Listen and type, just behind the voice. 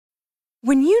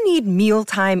When you need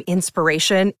mealtime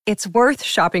inspiration, it's worth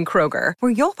shopping Kroger,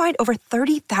 where you'll find over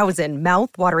 30,000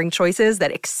 mouth-watering choices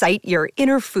that excite your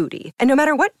inner foodie. And no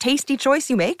matter what tasty choice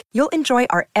you make, you'll enjoy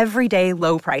our everyday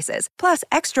low prices, plus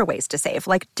extra ways to save,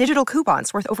 like digital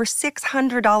coupons worth over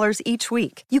 $600 each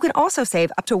week. You can also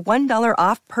save up to $1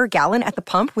 off per gallon at the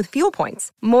pump with fuel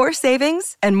points. More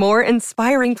savings and more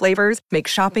inspiring flavors make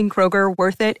shopping Kroger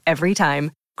worth it every time.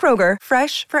 Kroger,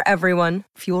 fresh for everyone.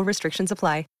 Fuel restrictions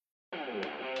apply.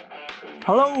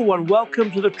 Hello and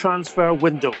welcome to the Transfer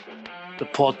Window, the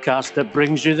podcast that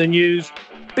brings you the news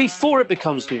before it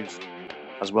becomes news,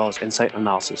 as well as insight and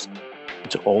analysis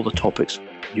into all the topics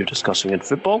you're discussing in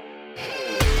football.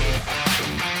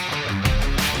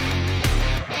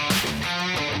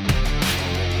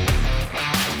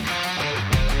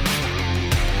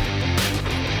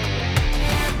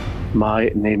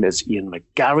 My name is Ian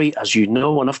McGarry, as you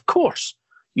know, and of course,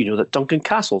 you know that Duncan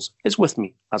Castles is with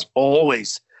me, as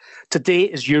always. Today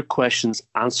is your questions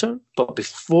answered, but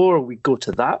before we go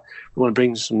to that, we want to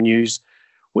bring some news,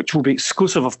 which will be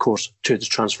exclusive, of course, to the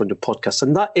Transfer Window podcast,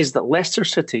 and that is that Leicester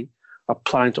City are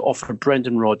planning to offer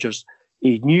Brendan Rodgers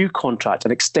a new contract,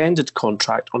 an extended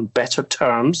contract on better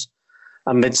terms,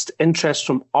 amidst interest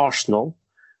from Arsenal,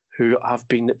 who have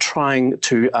been trying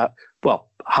to,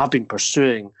 have been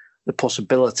pursuing the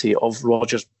possibility of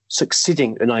Rodgers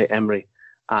succeeding Unai Emery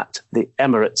at the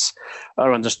Emirates.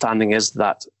 Our understanding is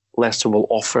that Leicester will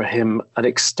offer him an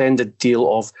extended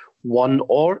deal of 1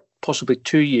 or possibly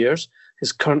 2 years.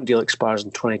 His current deal expires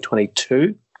in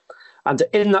 2022. And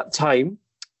in that time,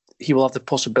 he will have the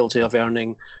possibility of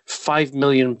earning £5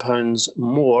 million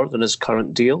more than his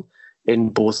current deal in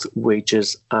both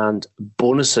wages and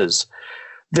bonuses.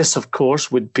 This, of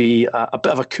course, would be a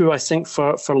bit of a coup, I think,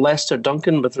 for Leicester,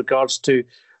 Duncan, with regards to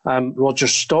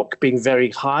Rodgers' stock being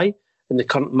very high in the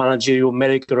current managerial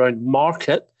merry-go-round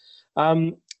market.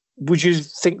 Would you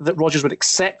think that Rodgers would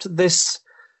accept this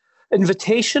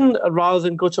invitation rather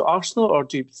than go to Arsenal, or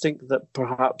do you think that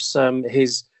perhaps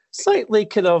his slightly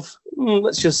kind of,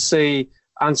 let's just say,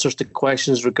 answers to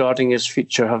questions regarding his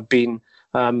future have been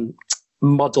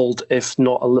muddled, if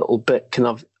not a little bit kind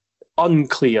of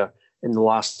unclear in the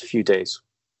last few days?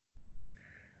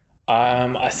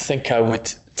 I think I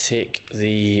would take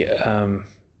the,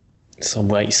 some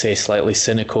might say, slightly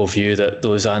cynical view that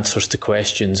those answers to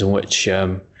questions in which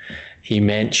he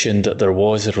mentioned that there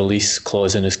was a release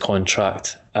clause in his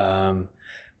contract,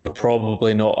 but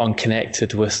probably not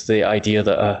unconnected with the idea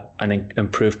that an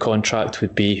improved contract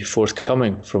would be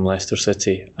forthcoming from Leicester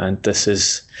City. And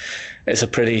it's a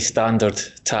pretty standard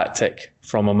tactic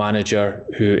from a manager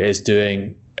who is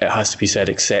doing, it has to be said,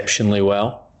 exceptionally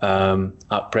well.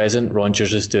 At present,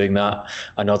 Rodgers is doing that,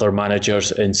 and other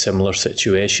managers in similar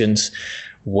situations,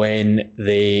 when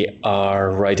they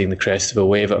are riding the crest of a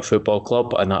wave at a football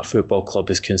club and that football club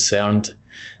is concerned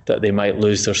that they might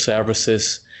lose their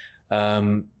services,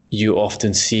 you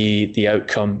often see the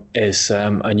outcome is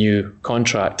a new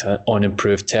contract on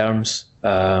improved terms,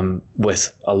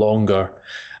 with a longer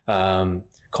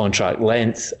contract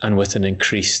length and with an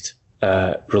increased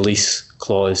release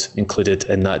clause included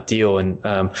in that deal. And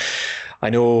I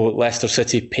know Leicester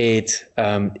City paid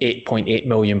 £8.8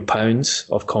 million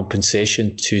of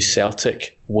compensation to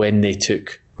Celtic when they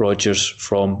took Rodgers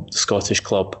from the Scottish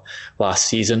club last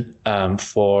season,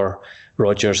 for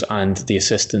Rodgers and the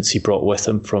assistants he brought with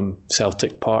him from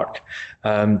Celtic Park.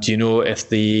 Do you know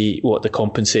what the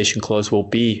compensation clause will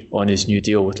be on his new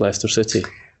deal with Leicester City?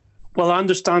 Well, I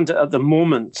understand that at the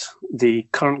moment, the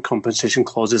current compensation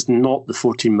clause is not the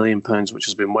 £14 million, which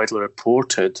has been widely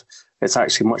reported. It's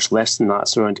actually much less than that.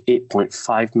 It's around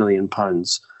 £8.5 million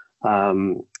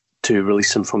to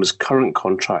release him from his current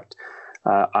contract.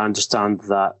 I understand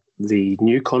that the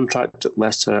new contract that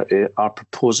Leicester are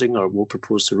proposing, or will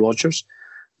propose to Rodgers,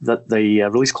 that the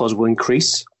release clause will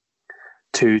increase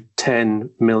to 10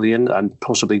 million and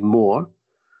possibly more.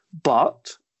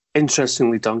 But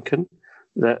interestingly, Duncan,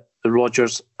 that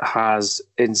Rodgers has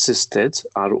insisted,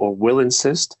 or will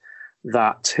insist,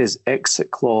 that his exit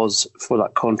clause for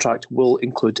that contract will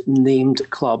include named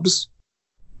clubs,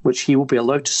 which he will be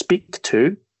allowed to speak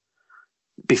to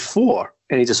before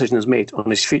any decision is made on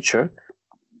his future,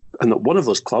 and that one of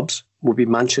those clubs will be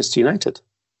Manchester United.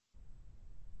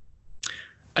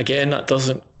 Again, that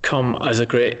doesn't come as a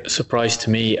great surprise to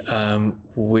me.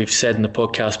 We've said in the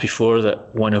podcast before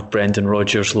that one of Brendan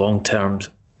Rodgers' long-term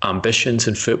ambitions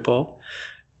in football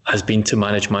has been to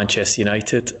manage Manchester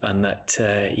United, and that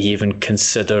he even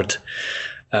considered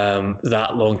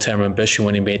that long-term ambition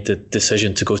when he made the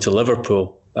decision to go to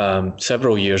Liverpool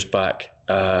several years back,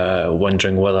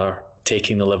 wondering whether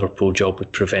taking the Liverpool job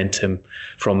would prevent him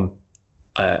from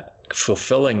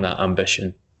fulfilling that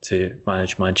ambition to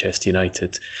manage Manchester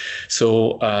United.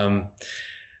 So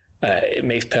it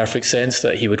makes perfect sense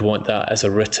that he would want that as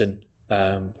a written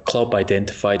club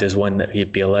identified as one that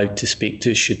he'd be allowed to speak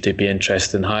to should they be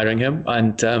interested in hiring him.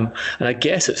 And I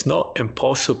guess it's not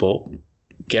impossible,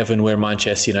 given where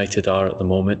Manchester United are at the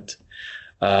moment,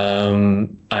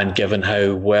 and given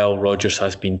how well Rodgers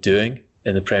has been doing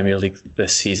in the Premier League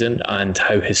this season and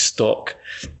how his stock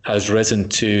has risen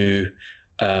to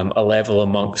a level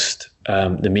amongst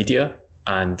the media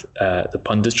and the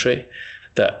punditry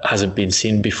that hasn't been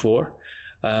seen before,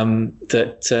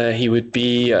 that he would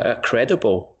be a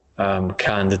credible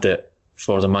candidate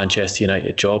for the Manchester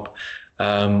United job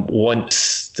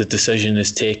once the decision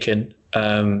is taken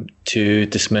to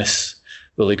dismiss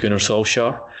Ole Gunnar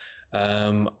Solskjaer,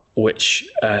 which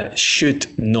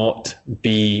should not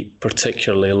be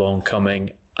particularly long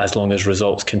coming as long as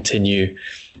results continue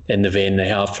in the vein they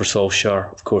have for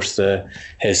Solskjaer. Of course,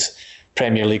 his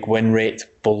Premier League win rate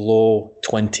below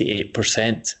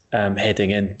 28%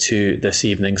 heading into this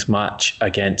evening's match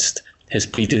against his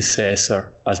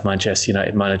predecessor as Manchester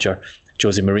United manager,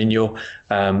 Jose Mourinho.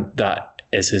 That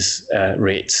is his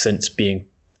rate since being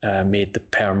made the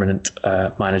permanent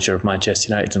manager of Manchester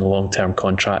United in a long-term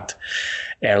contract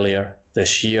earlier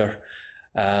this year.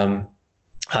 And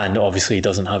obviously he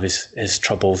doesn't have his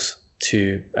troubles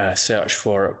to search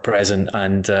for at present.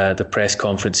 And the press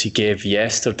conference he gave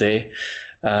yesterday,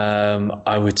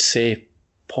 I would say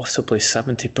possibly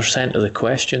 70% of the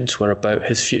questions were about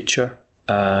his future,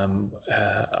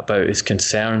 about his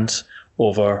concerns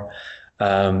over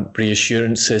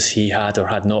reassurances he had or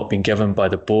had not been given by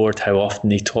the board, how often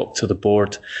he talked to the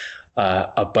board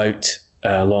about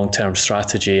long-term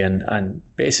strategy, and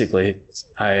basically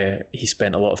he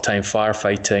spent a lot of time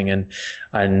firefighting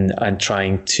and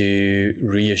trying to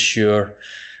reassure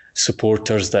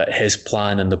supporters that his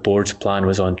plan and the board's plan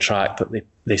was on track, that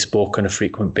they spoke on a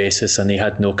frequent basis, and he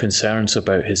had no concerns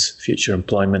about his future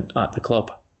employment at the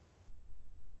club.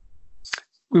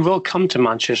 We will come to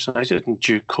Manchester United in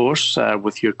due course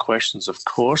with your questions, of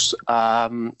course. I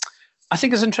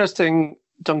think it's interesting,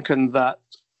 Duncan, that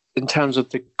in terms of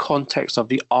the context of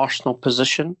the Arsenal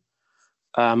position,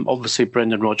 obviously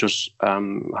Brendan Rodgers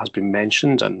has been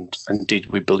mentioned, and indeed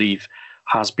we believe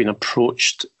has been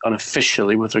approached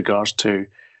unofficially with regards to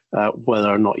whether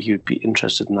or not he would be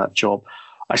interested in that job.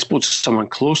 I spoke to someone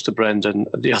close to Brendan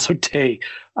the other day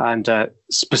and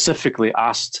specifically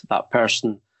asked that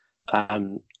person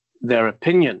their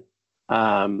opinion.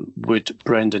 Would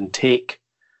Brendan take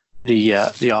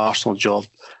the Arsenal job?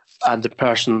 And the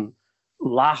person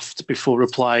laughed before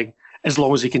replying, as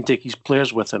long as he can take his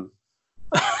players with him.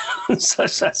 So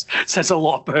says a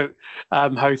lot about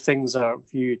how things are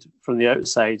viewed from the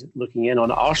outside looking in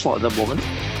on Arsenal at the moment.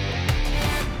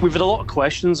 We've had a lot of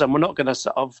questions, and we're not going to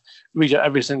sort of read out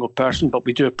every single person, but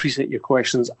we do appreciate your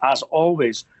questions, as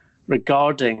always,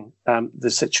 regarding the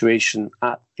situation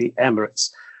at the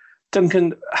Emirates.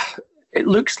 Duncan, it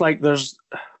looks like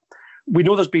we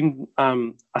know there's been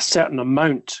a certain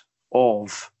amount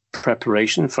of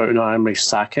preparation for Unai Emery's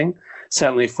sacking,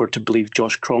 certainly if we're to believe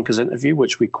Josh Kroenke's interview,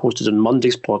 which we quoted on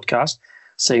Monday's podcast,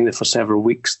 saying that for several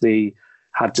weeks they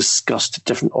had discussed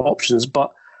different options.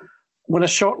 But when a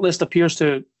shortlist appears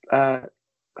to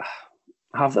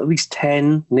have at least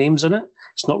 10 names in it,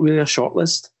 it's not really a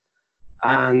shortlist.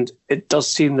 And it does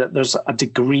seem that there's a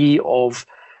degree of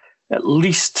at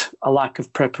least a lack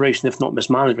of preparation, if not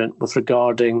mismanagement, with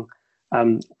regarding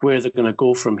where they're going to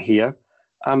go from here.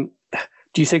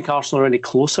 Do you think Arsenal are any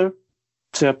closer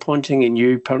to appointing a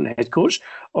new permanent head coach?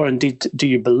 Or indeed, do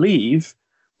you believe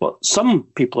what some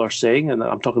people are saying, and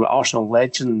I'm talking about Arsenal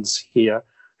legends here,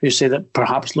 who say that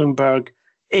perhaps Ljungberg,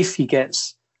 if he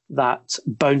gets that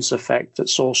bounce effect that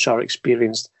Solskjaer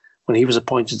experienced when he was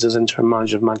appointed as interim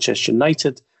manager of Manchester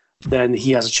United, then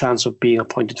he has a chance of being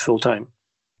appointed full-time?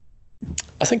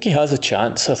 I think he has a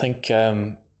chance. I think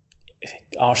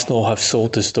Arsenal have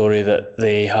sold the story that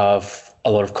they have a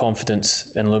lot of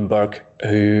confidence in Ljungberg,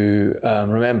 who,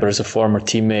 remember, is a former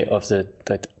teammate of the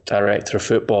director of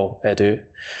football, Edu,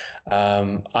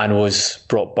 and was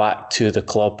brought back to the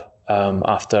club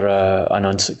after an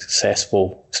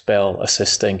unsuccessful spell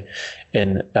assisting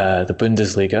in the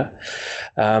Bundesliga.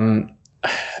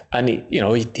 And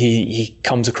he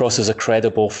comes across as a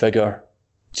credible figure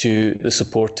to the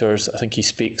supporters. I think he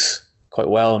speaks quite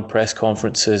well in press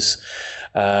conferences.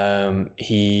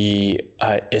 He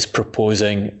is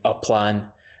proposing a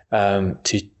plan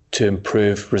to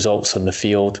improve results on the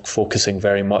field, focusing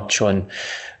very much on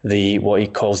what he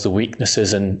calls the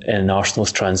weaknesses in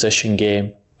Arsenal's transition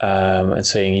game, and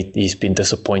saying he's been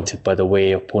disappointed by the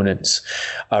way opponents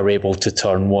are able to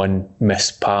turn one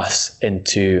missed pass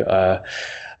into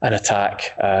an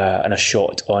attack and a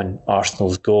shot on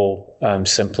Arsenal's goal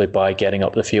simply by getting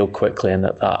up the field quickly, and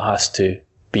that has to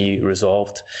be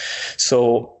resolved.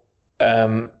 So,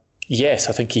 yes,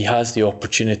 I think he has the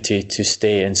opportunity to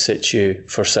stay in situ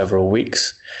for several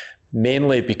weeks,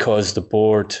 mainly because the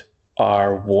board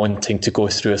are wanting to go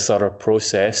through a thorough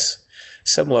process,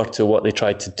 similar to what they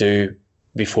tried to do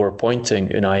before appointing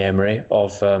Unai Emery,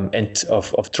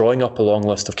 of drawing up a long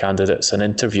list of candidates and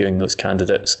interviewing those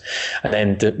candidates, and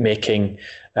then making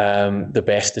the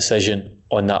best decision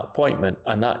on that appointment.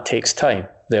 And that takes time.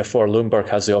 Therefore, Ljungberg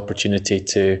has the opportunity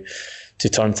to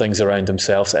turn things around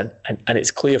himself. And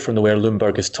it's clear from the way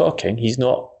Ljungberg is talking, he's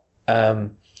not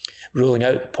ruling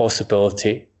out the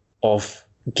possibility of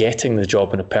getting the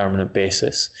job on a permanent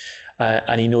basis.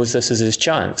 And he knows this is his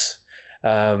chance.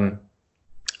 And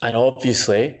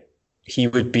obviously, he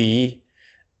would be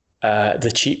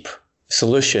the cheap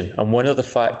solution. And one of the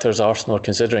factors Arsenal are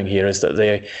considering here is that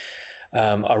they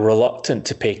are reluctant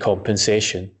to pay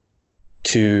compensation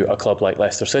to a club like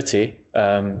Leicester City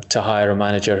to hire a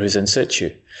manager who's in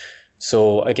situ.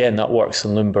 So again, that works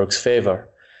in Ljungberg's favour.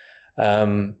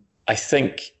 I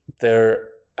think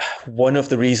one of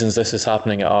the reasons this is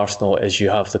happening at Arsenal is you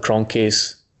have the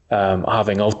Kroenkes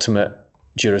having ultimate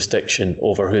jurisdiction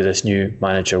over who this new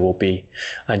manager will be,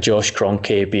 and Josh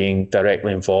Kroenke being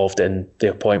directly involved in the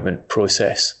appointment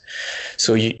process.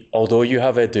 So although you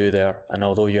have Edu there, and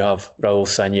although you have Raul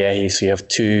Sanllehi, so you have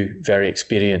two very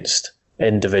experienced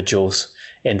individuals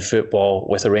in football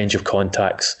with a range of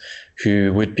contacts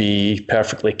who would be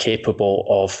perfectly capable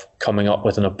of coming up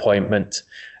with an appointment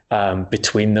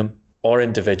between them or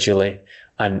individually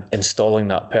and installing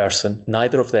that person.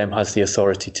 Neither of them has the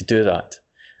authority to do that.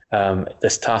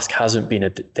 This task hasn't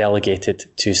been delegated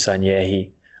to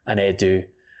Sanllehi and Edu,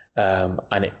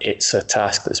 and it's a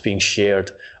task that's being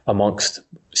shared amongst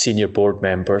senior board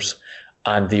members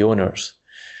and the owners.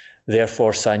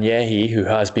 Therefore, Sanllehi, who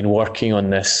has been working on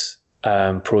this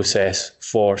process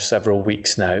for several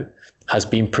weeks now, has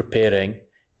been preparing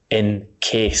in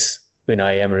case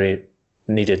Unai Emery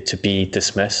needed to be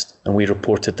dismissed, and we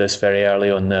reported this very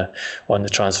early on the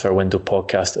Transfer Window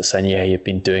podcast that Sanllehi had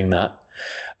been doing that.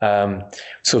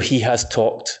 So he has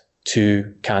talked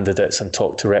to candidates and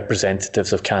talked to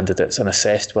representatives of candidates and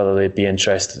assessed whether they'd be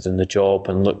interested in the job,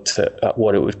 and looked at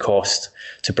what it would cost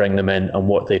to bring them in and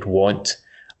what they'd want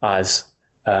as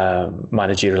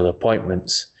managerial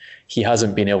appointments. He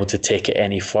hasn't been able to take it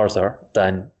any further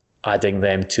than adding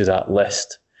them to that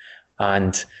list.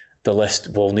 And the list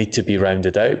will need to be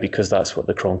rounded out because that's what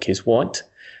the Kroenkes want.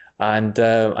 And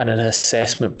an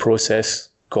assessment process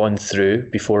gone through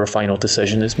before a final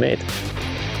decision is made.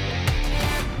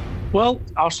 Well,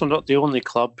 Arsenal are not the only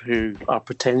club who are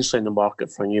potentially in the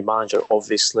market for a new manager,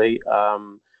 obviously.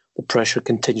 The pressure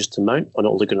continues to mount on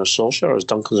Ole Gunnar Solskjaer, as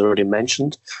Duncan's already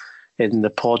mentioned in the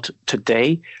pod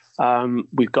today.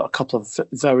 We've got a couple of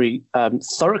very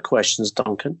thorough questions,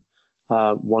 Duncan.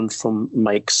 One from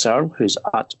Mike Searle, who's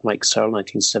at Mike Searle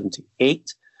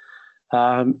 1978,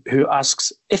 who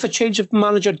asks, if a change of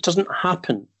manager doesn't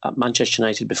happen at Manchester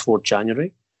United before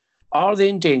January, are they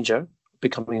in danger of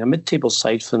becoming a mid-table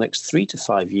side for the next 3 to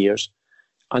 5 years?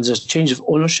 And is a change of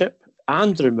ownership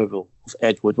and the removal of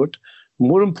Ed Woodward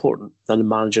more important than the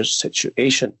manager's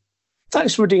situation?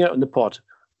 Thanks for reading out in the pod.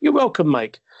 You're welcome,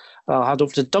 Mike. I'll hand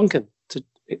over to Duncan to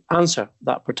answer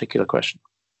that particular question.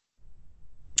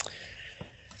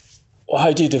 Well,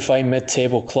 how do you define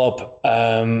mid-table club?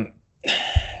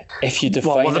 If you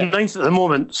define well, they're ninth at the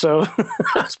moment, so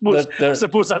I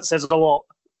suppose that says a lot.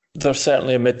 They're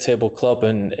certainly a mid-table club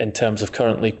in terms of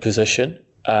current league position.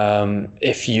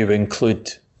 If you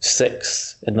include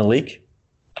sixth in the league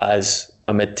as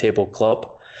a mid-table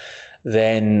club,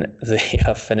 then they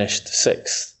have finished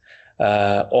sixth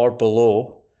or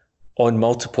below on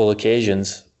multiple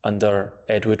occasions under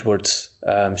Ed Woodward's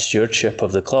stewardship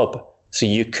of the club. So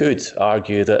you could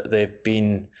argue that they've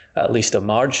been at least a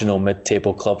marginal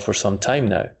mid-table club for some time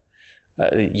now.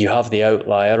 You have the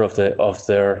outlier of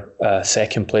their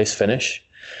second place finish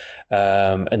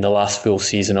in the last full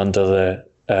season under the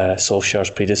Solskjaer's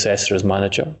predecessor as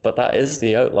manager, but that is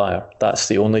the outlier. That's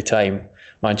the only time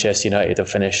Manchester United have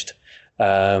finished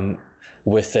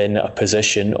within a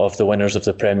position of the winners of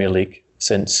the Premier League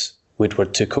since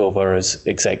Woodward took over as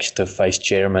executive vice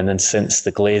chairman, and since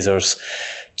the Glazers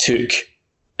took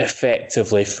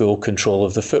effectively full control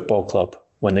of the football club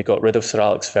when they got rid of Sir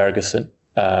Alex Ferguson,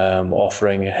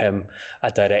 offering him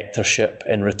a directorship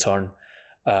in return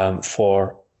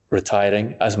for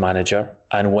retiring as manager,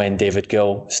 and when David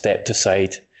Gill stepped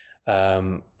aside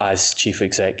as chief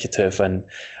executive and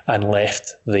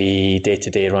left the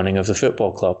day-to-day running of the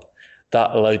football club.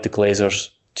 That allowed the Glazers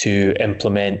to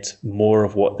implement more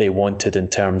of what they wanted in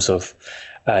terms of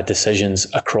decisions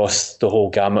across the whole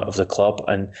gamut of the club.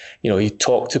 And, you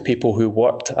talk to people who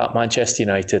worked at Manchester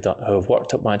United, who have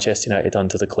worked at Manchester United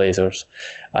under the Glazers,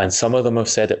 and some of them have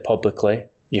said it publicly.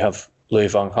 You have Louis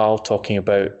van Gaal talking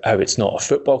about how it's not a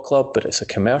football club, but it's a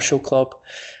commercial club.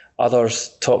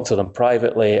 Others talk to them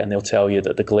privately and they'll tell you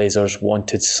that the Glazers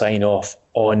wanted sign off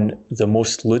on the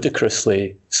most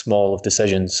ludicrously small of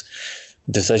decisions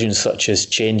such as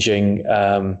changing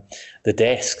the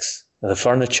desks, the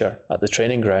furniture at the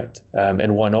training ground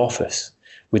in one office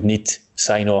would need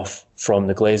sign off from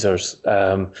the Glazers.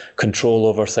 Control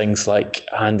over things like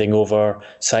handing over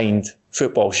signed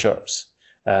football shirts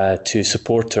to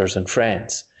supporters and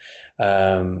friends.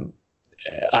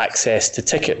 Access to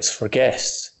tickets for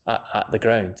guests at the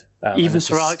ground. Even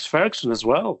Sir Alex Ferguson as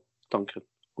well, Duncan,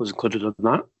 was included in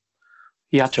that.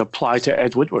 He had to apply to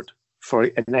Ed Woodward for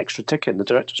an extra ticket in the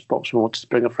director's box when he wanted to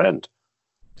bring a friend.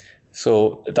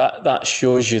 So that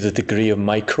shows you the degree of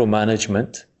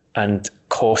micromanagement and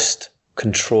cost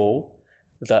control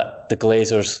that the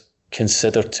Glazers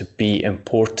consider to be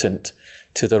important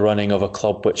to the running of a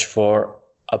club which for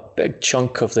a big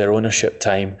chunk of their ownership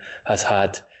time has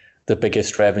had the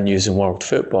biggest revenues in world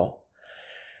football.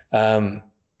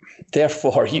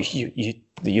 Therefore,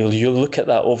 you look at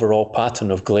that overall pattern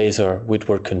of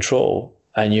Glazer-Woodward control,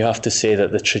 and you have to say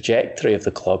that the trajectory of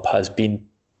the club has been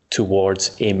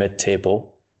towards a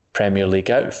mid-table Premier League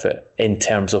outfit in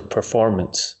terms of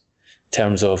performance, in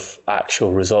terms of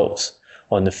actual results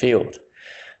on the field.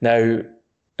 Now,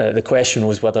 the question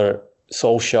was whether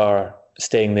Solskjaer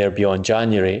staying there beyond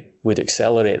January would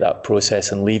accelerate that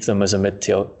process and leave them as a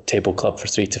mid-table club for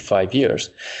 3 to 5 years.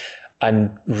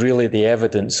 And really the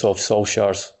evidence of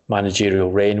Solskjaer's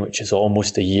managerial reign, which is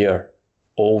almost a year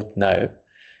old now,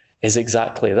 is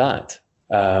exactly that.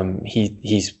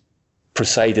 He's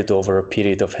presided over a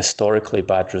period of historically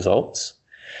bad results.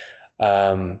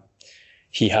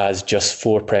 He has just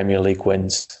 4 Premier League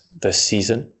wins this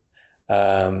season.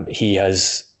 He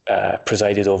has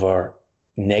presided over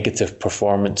negative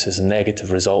performances and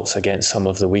negative results against some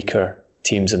of the weaker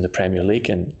teams in the Premier League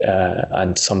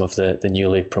and some of the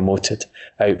newly promoted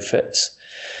outfits.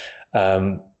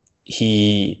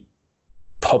 He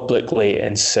publicly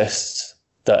insists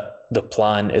that the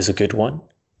plan is a good one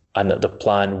and that the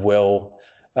plan will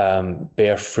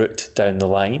bear fruit down the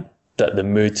line, that the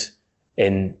mood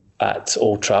at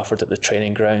Old Trafford at the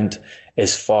training ground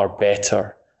is far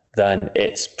better than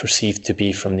it's perceived to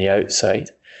be from the outside.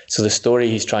 So the story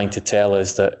he's trying to tell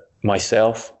is that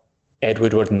myself, Ed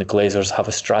Woodward and the Glazers have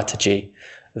a strategy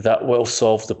that will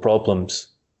solve the problems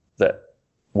that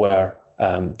were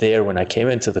there when I came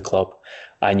into the club,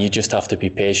 and you just have to be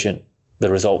patient. The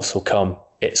results will come.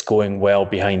 It's going well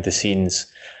behind the scenes.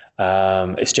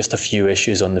 It's just a few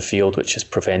issues on the field which is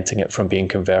preventing it from being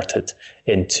converted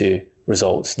into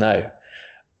results now.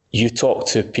 You talk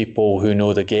to people who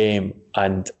know the game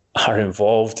and are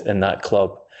involved in that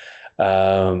club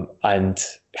and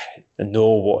know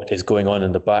what is going on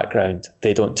in the background.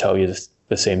 They don't tell you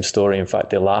the same story. In fact,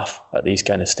 they laugh at these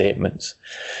kind of statements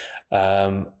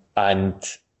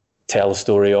and tell a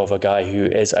story of a guy who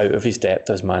is out of his depth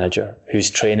as manager, whose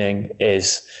training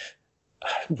is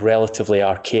relatively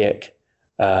archaic,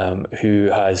 who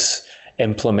has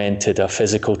implemented a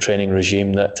physical training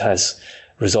regime that has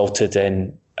resulted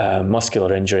in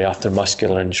muscular injury after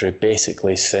muscular injury,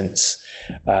 basically since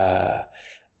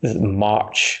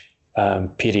March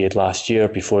period last year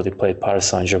before they played Paris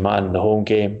Saint-Germain in the home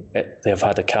game. They've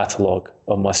had a catalogue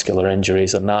of muscular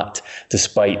injuries, and that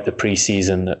despite the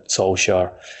pre-season that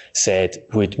Solskjaer said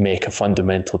would make a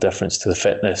fundamental difference to the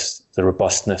fitness, the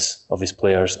robustness of his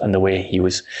players and the way he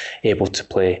was able to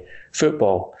play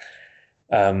football.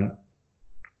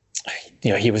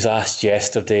 He was asked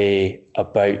yesterday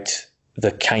about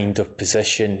the kind of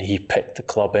position he picked the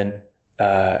club in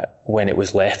when it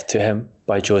was left to him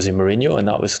by Jose Mourinho, and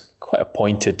that was quite a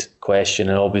pointed question,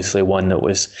 and obviously one that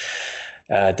was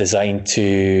designed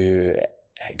to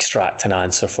extract an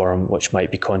answer for him which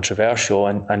might be controversial,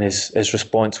 and his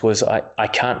response was, I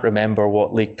can't remember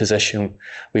what league position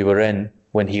we were in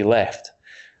when he left,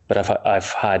 but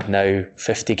I've had now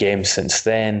 50 games since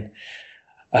then,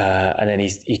 and then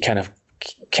he kind of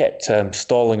kept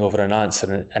stalling over an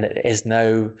answer, and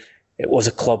it was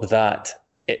a club that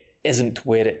it isn't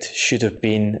where it should have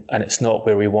been, and it's not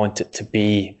where we want it to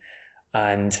be,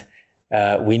 and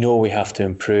we know we have to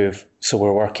improve, so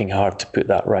we're working hard to put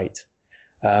that right.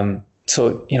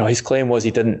 So his claim was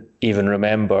he didn't even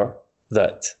remember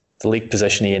that The league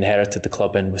position he inherited the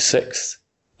club in was 6th,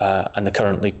 and the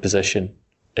current league position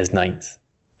is 9th,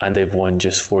 and they've won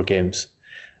just 4 games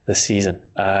this season.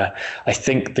 I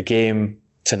think the game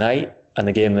tonight and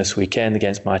the game this weekend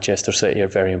against Manchester City are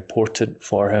very important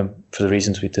for him for the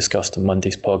reasons we discussed on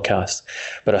Monday's podcast.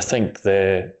 But I think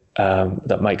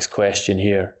that Mike's question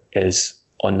here is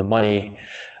on the money.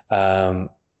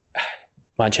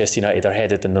 Manchester United are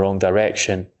headed in the wrong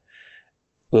direction.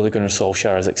 Ole Gunnar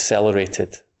Solskjaer has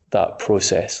accelerated that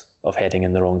process of heading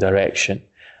in the wrong direction.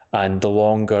 And the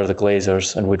longer the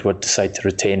Glazers and Woodward decide to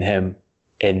retain him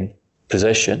in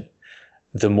position,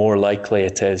 the more likely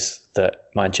it is that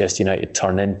Manchester United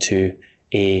turn into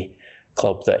a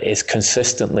club that is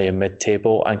consistently in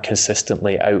mid-table and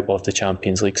consistently out of the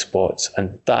Champions League spots.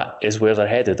 And that is where they're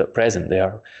headed at present. They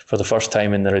are, for the first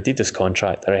time in their Adidas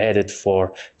contract, they're headed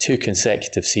for 2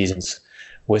 consecutive seasons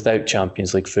without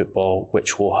Champions League football,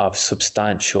 which will have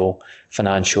substantial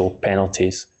financial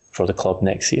penalties for the club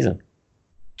next season.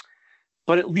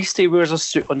 But at least he wears a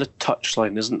suit on the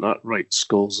touchline, isn't that right,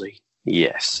 Scholesy?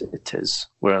 Yes, it is.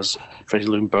 Whereas Freddie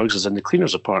Ljungberg's is in the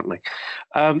cleaners, apparently.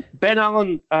 Ben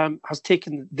Allen has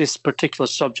taken this particular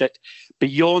subject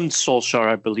beyond Solskjaer,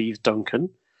 I believe, Duncan,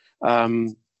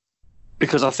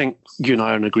 because I think you and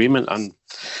I are in agreement, and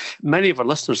many of our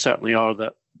listeners certainly are,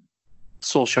 that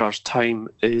Solskjaer's time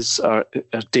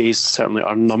days certainly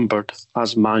are numbered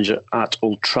as manager at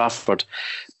Old Trafford.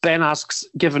 Ben asks,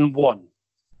 given 1,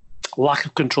 lack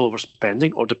of control over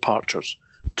spending or departures;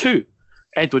 2,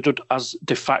 Ed Woodward as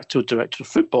de facto director of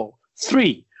football;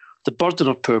 3, the burden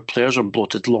of poor players on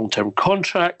bloated long-term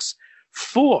contracts;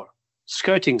 4,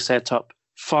 scouting setup;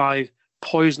 5,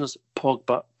 poisonous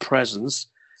Pogba presence.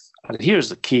 And here's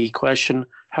the key question: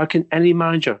 how can any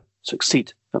manager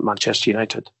succeed at Manchester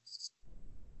United?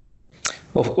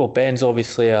 Well, Ben's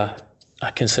obviously a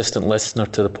consistent listener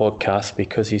to the podcast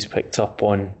because he's picked up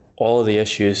on all of the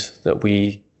issues that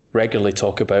we regularly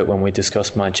talk about when we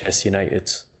discuss Manchester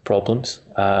United's problems.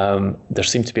 There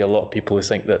seem to be a lot of people who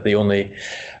think that the only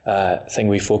thing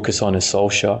we focus on is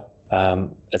Solskjaer.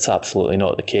 It's absolutely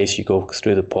not the case. You go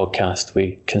through the podcast,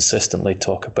 we consistently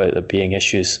talk about there being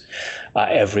issues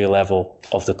at every level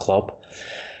of the club.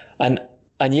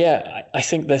 And yeah, I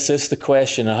think this is the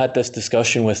question. I had this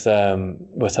discussion with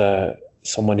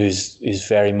someone who's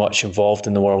very much involved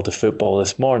in the world of football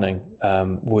this morning.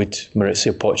 Would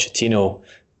Mauricio Pochettino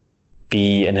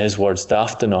be, in his words,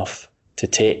 daft enough to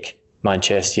take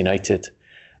Manchester United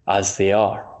as they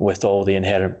are, with all the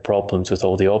inherent problems, with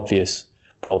all the obvious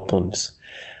problems?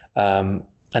 And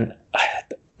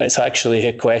it's actually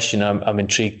a question I'm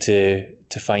intrigued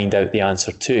to find out the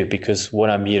answer to, because what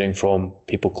I'm hearing from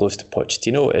people close to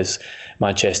Pochettino is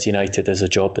Manchester United is a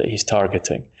job that he's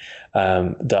targeting,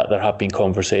 that there have been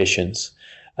conversations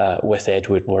with Ed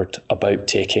Woodward about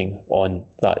taking on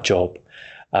that job.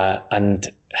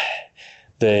 And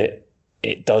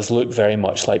it does look very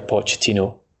much like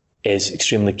Pochettino is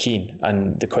extremely keen.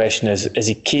 And the question is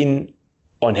he keen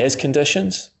on his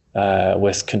conditions,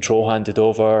 with control handed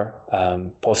over,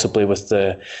 possibly with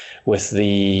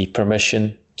the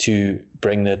permission to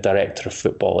bring the director of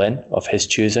football in of his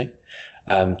choosing,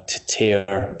 to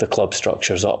tear the club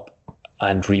structures up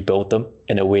and rebuild them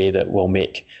in a way that will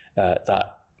make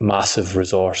that massive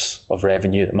resource of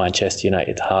revenue that Manchester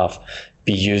United have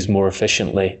be used more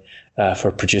efficiently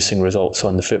for producing results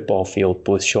on the football field,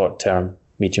 both short term,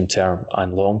 medium term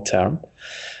and long term.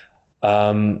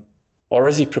 Or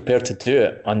is he prepared to do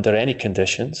it under any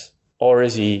conditions? Or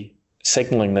is he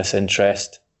signalling this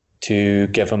interest to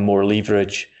give him more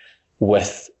leverage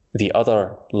with the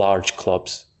other large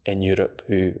clubs in Europe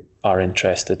who are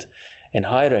interested in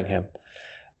hiring him?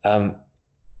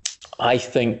 I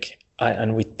think,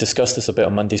 and we discussed this a bit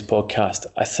on Monday's podcast,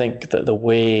 I think that the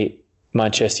way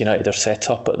Manchester United are set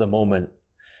up at the moment,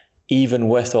 even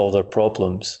with all their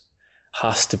problems,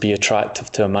 has to be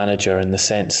attractive to a manager in the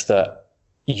sense that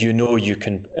you know you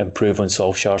can improve on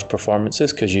Solskjaer's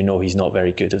performances because you know he's not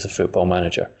very good as a football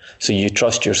manager. So you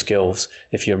trust your skills,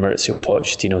 if you're Mauricio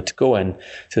Pochettino, to go in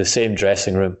to the same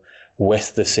dressing room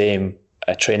with the same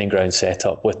training ground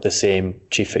setup, with the same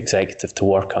chief executive to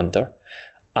work under,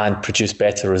 and produce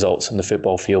better results on the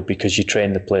football field because you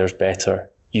train the players better,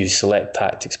 you select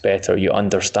tactics better, you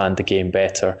understand the game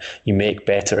better, you make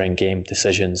better in-game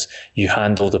decisions, you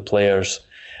handle the players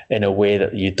in a way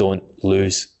that you don't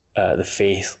lose the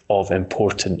faith of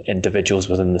important individuals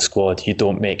within the squad. You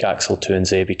don't make Axel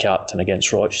Tuanzebe captain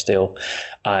against Rochdale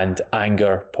and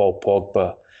anger Paul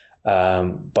Pogba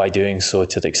by doing so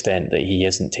to the extent that he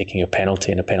isn't taking a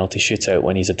penalty in a penalty shootout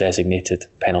when he's a designated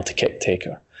penalty kick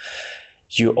taker.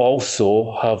 You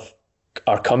also have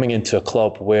are coming into a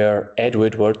club where Ed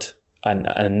Woodward, and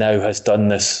now has done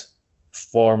this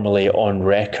formally on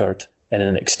record in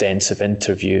an extensive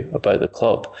interview about the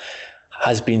club,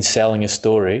 has been selling a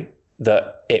story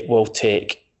that it will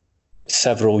take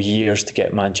several years to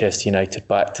get Manchester United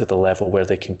back to the level where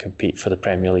they can compete for the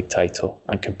Premier League title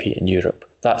and compete in Europe.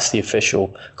 That's the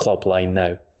official club line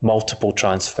now. Multiple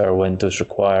transfer windows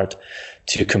required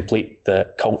to complete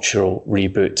the cultural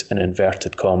reboot, in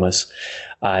inverted commas,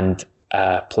 and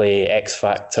play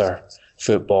X-Factor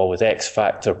football with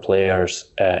X-Factor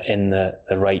players in the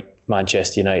right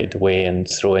Manchester United way, and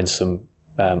throw in some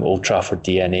Old Trafford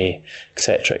DNA,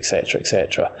 etc., etc.,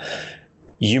 etc.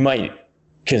 You might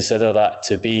consider that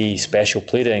to be special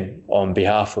pleading on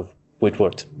behalf of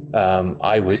Woodward.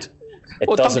 I would.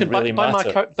 It doesn't really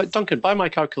matter. But Duncan, by my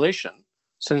calculation,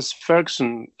 since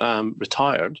Ferguson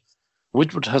retired,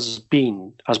 Woodward has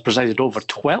presided over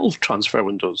 12 transfer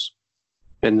windows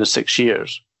in the 6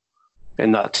 years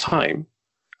in that time,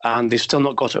 and they've still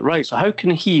not got it right. So how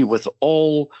can he, with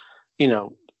all,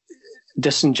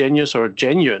 disingenuous or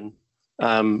genuine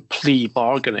plea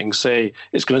bargaining, say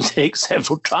it's going to take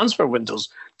several transfer windows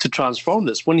to transform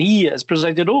this, when he has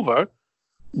presided over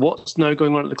what's now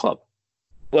going on at the club?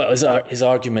 Well, his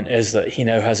argument is that he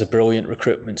now has a brilliant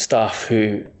recruitment staff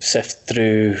who sift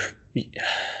through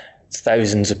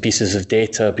thousands of pieces of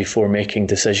data before making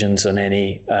decisions on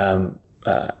any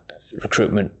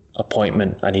recruitment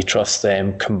appointment, and he trusts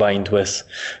them, combined with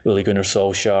Ole Gunnar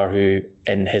Solskjaer, who,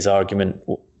 in his argument,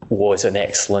 was an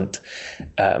excellent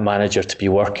manager to be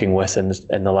working with in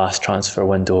the last transfer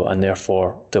window, and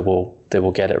therefore they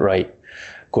will get it right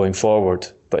going forward.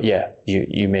 But yeah,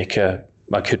 you make a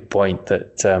good point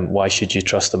that why should you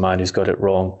trust a man who's got it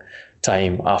wrong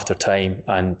time after time,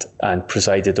 and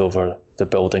presided over the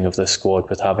building of this squad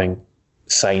with having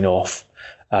sign off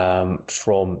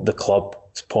from the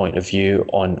club's point of view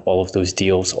on all of those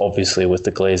deals, obviously with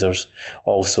the Glazers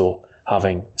also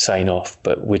having sign off,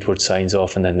 but Woodward signs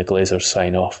off and then the Glazers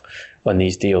sign off on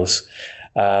these deals.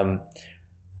 But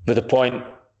the point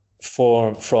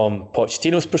from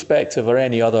Pochettino's perspective, or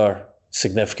any other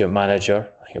significant manager,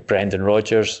 like Brendan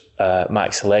Rodgers,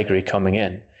 Max Allegri coming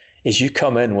in, is you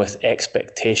come in with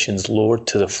expectations lowered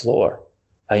to the floor.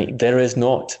 There is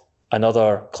not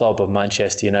another club of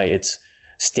Manchester United's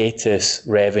status,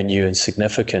 revenue and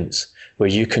significance where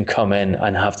you can come in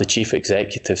and have the chief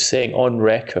executive saying on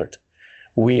record,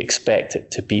 we expect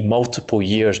it to be multiple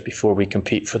years before we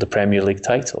compete for the Premier League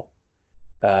title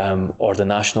or the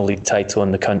National League title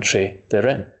in the country they're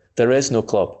in. There is no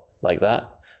club like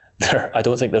that. I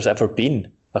don't think there's ever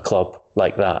been a club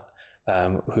like that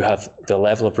who have the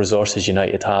level of resources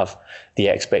United have, the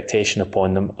expectation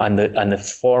upon them, and the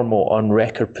formal on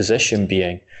record position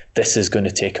being this is going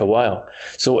to take a while.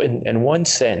 So in one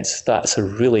sense, that's a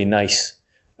really nice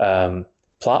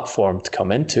platform to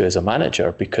come into as a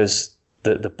manager, because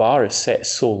the bar is set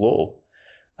so low,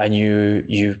 and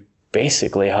you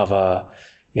basically have a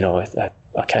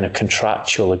kind of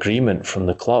contractual agreement from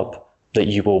the club that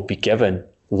you will be given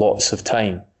lots of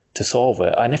time to solve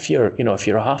it. And if you're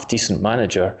a half decent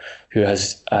manager who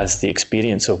has the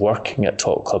experience of working at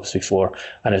top clubs before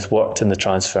and has worked in the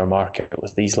transfer market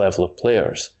with these level of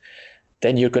players,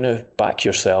 then you're going to back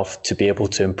yourself to be able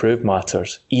to improve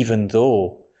matters, even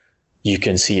though you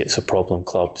can see it's a problem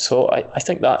club. So I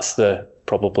think that's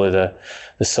probably the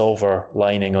silver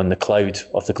lining on the cloud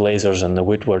of the Glazers and the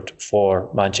Woodward for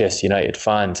Manchester United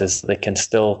fans, is they can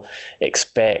still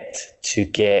expect to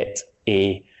get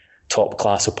a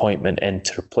top-class appointment in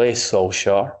to replace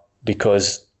Solskjaer,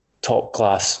 because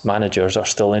top-class managers are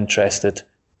still interested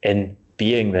in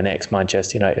being the next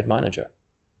Manchester United manager.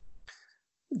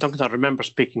 Duncan, I remember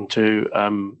speaking to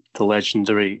the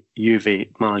legendary Juve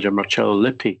manager Marcello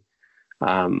Lippi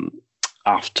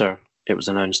after it was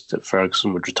announced that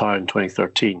Ferguson would retire in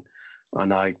 2013,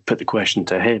 and I put the question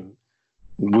to him,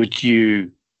 would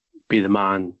you be the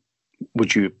man,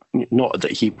 would you, not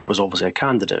that he was obviously a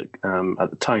candidate at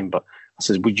the time, but I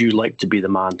said, would you like to be the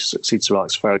man to succeed Sir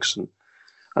Alex Ferguson?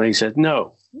 And he said,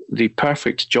 no, the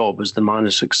perfect job is the man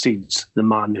who succeeds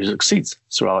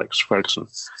Sir Alex Ferguson,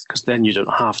 because then you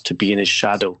don't have to be in his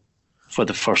shadow for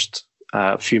the first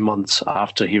few months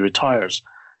after he retires.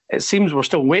 It seems we're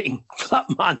still waiting for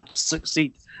that man to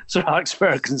succeed Sir Alex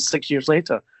Ferguson 6 years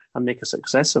later and make a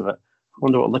success of it. I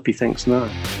wonder what Lippy thinks now.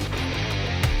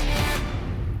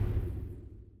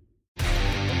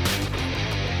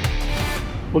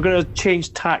 We're going to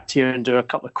change tact here and do a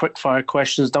couple of quick-fire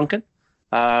questions, Duncan.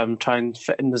 Try and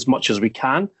fit in as much as we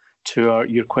can to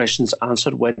your questions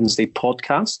answered Wednesday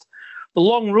podcast. The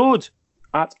long road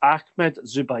at Ahmed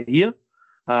Zubair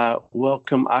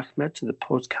Welcome, Ahmed, to the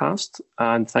podcast,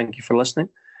 and thank you for listening.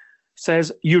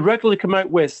 Says, you regularly come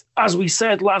out with, as we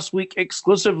said last week,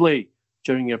 exclusively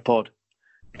during your pod.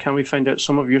 Can we find out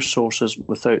some of your sources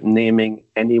without naming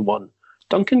anyone?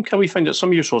 Duncan, can we find out some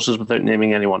of your sources without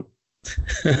naming anyone?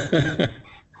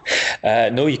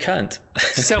 No, you can't.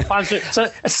 Self-answering. It's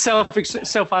a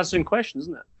self-answering question,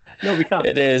 isn't it? No, we can't.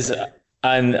 It is.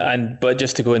 But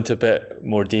just to go into a bit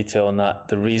more detail on that,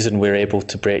 the reason we're able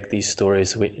to break these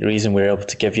stories, the reason we're able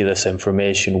to give you this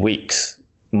information weeks,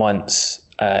 months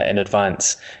in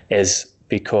advance is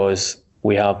because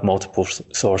we have multiple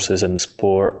sources in the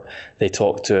sport. They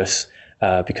talk to us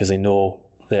because they know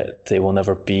that they will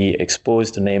never be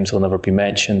exposed, their names will never be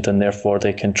mentioned, and therefore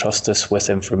they can trust us with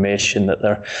information that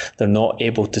they're not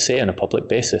able to say on a public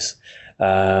basis.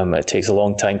 It takes a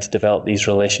long time to develop these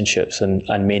relationships,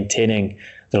 and maintaining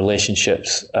the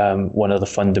relationships, one of the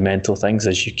fundamental things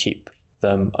is you keep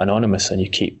them anonymous and you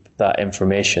keep that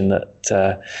information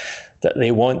that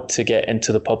they want to get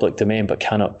into the public domain but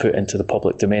cannot put into the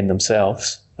public domain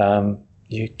themselves.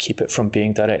 You keep it from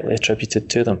being directly attributed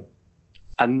to them.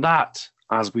 And that,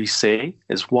 as we say,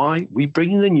 is why we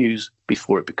bring you the news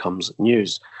before it becomes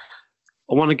news.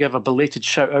 I want to give a belated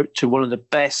shout out to one of the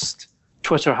best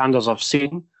Twitter handles I've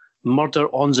seen, Murder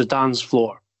on Zidane's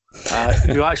Floor,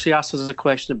 who actually asked us a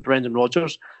question of Brendan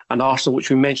Rodgers and Arsenal,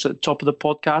 which we mentioned at the top of the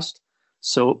podcast.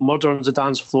 So Murder on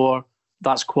Zidane's Floor,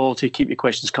 that's quality. Keep your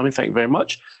questions coming. Thank you very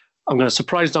much. I'm going to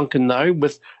surprise Duncan now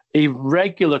with a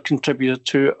regular contributor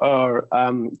to our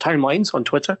timelines on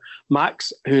Twitter,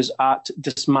 Max, who's at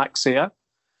Dysmaxia.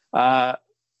 I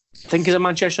think he's a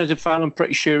Manchester United fan. I'm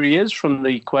pretty sure he is from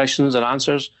the questions and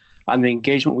answers and the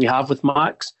engagement we have with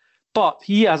Max. But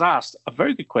he has asked a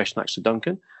very good question, actually,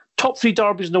 Duncan. Top 3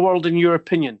 derbies in the world, in your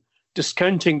opinion,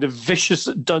 discounting the vicious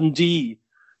Dundee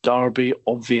derby,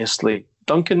 obviously.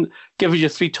 Duncan, give us your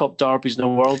 3 top derbies in the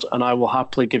world, and I will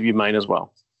happily give you mine as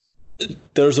well.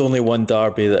 There's only one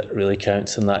derby that really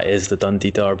counts, and that is the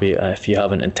Dundee derby. If you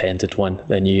haven't attended one,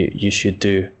 then you should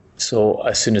do so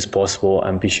as soon as possible,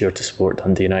 and be sure to support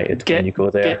Dundee United when you go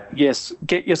there.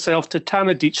 Get yourself to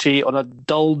Tanadice on a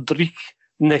Daldrich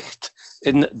Nicht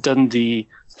in Dundee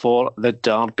for the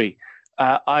derby.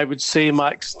 I would say,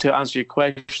 Max, to answer your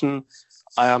question,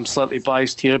 I am slightly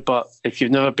biased here, but if you've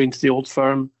never been to the Old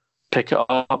Firm, pick it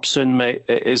up soon, mate.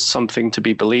 It is something to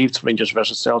be believed. Rangers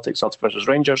versus Celtic, Celtic versus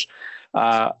Rangers.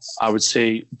 I would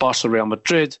say Barca Real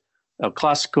Madrid, El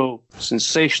Clasico,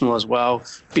 sensational as well.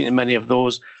 Been to many of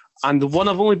those. And the one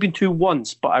I've only been to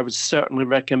once, but I would certainly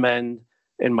recommend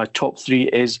in my top 3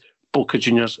 is Boca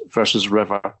Juniors versus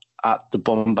River at the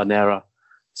Bombonera.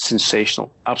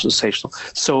 Sensational, absolutely sensational.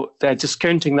 So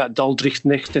discounting that Daldrich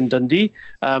Nicht in Dundee,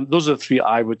 those are the 3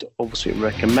 I would obviously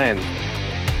recommend.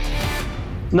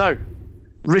 Now,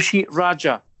 Rishi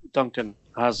Raja, Duncan,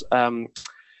 has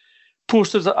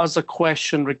posted as a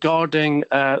question regarding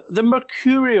the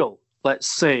mercurial, let's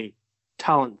say,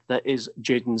 talent that is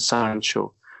Jadon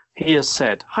Sancho. He has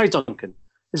said, "Hi Duncan,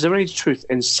 is there any truth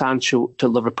in Sancho to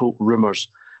Liverpool rumours?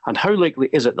 And how likely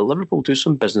is it that Liverpool do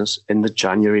some business in the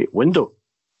January window?"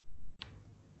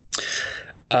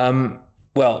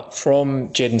 Well, from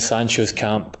Jadon Sancho's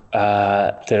camp,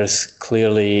 there's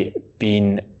clearly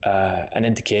been an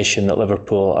indication that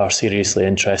Liverpool are seriously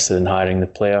interested in hiring the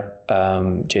player.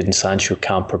 Jadon Sancho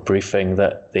camp are briefing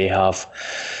that they have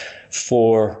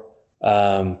 4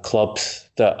 clubs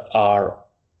that are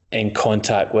in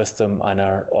contact with them and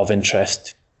are of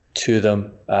interest to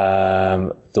them.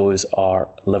 Those are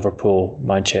Liverpool,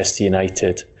 Manchester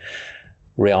United,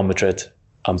 Real Madrid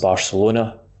and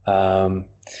Barcelona.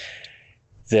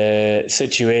 The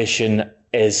situation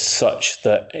is such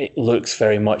that it looks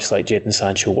very much like Jadon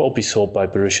Sancho will be sold by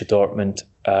Borussia Dortmund,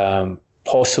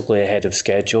 possibly ahead of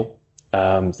schedule.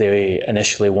 They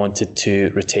initially wanted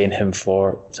to retain him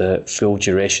for the full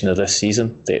duration of this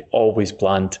season. They always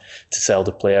planned to sell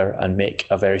the player and make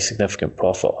a very significant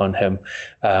profit on him.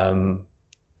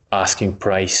 Asking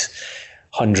price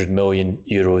 €100 million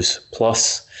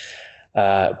plus.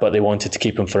 But they wanted to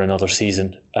keep him for another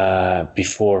season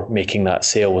before making that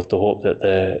sale, with the hope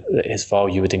that his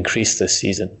value would increase this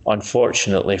season.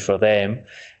 Unfortunately for them,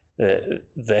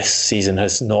 this season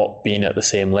has not been at the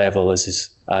same level as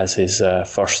his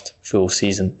first full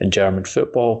season in German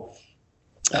football.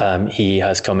 He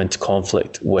has come into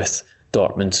conflict with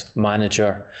Dortmund's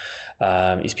manager.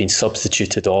 He's been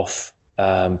substituted off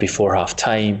before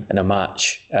half-time in a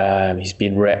match. He's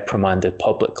been reprimanded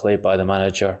publicly by the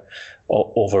manager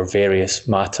over various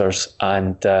matters,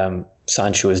 and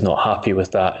Sancho is not happy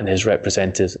with that, and his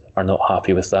representatives are not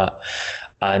happy with that.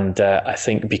 And I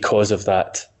think because of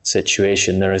that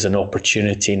situation, there is an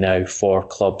opportunity now for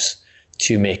clubs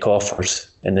to make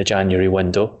offers in the January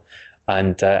window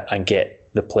and get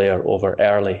the player over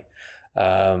early.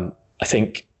 I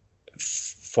think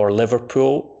for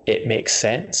Liverpool, it makes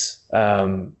sense.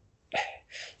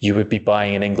 You would be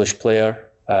buying an English player.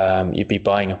 You'd be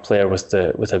buying a player with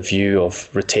a view of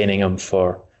retaining him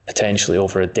for potentially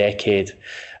over a decade.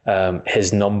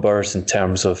 His numbers in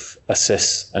terms of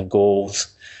assists and goals,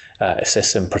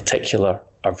 assists in particular,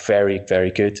 are very,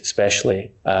 very good,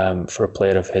 especially for a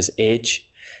player of his age.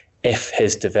 If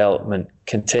his development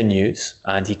continues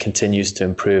and he continues to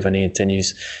improve and he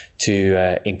continues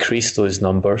to increase those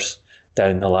numbers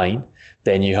down the line,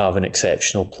 then you have an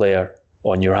exceptional player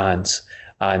on your hands.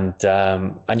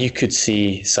 And you could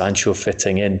see Sancho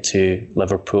fitting into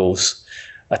Liverpool's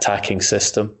attacking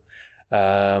system,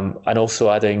 and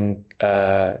also adding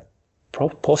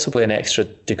possibly an extra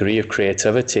degree of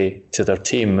creativity to their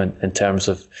team in terms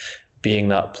of being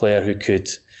that player who could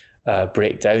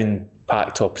break down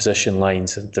packed opposition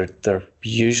lines. They're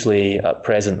usually at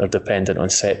present they're dependent on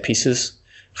set pieces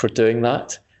for doing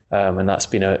that, and that's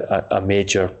been a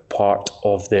major part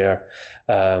of their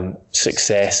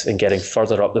success in getting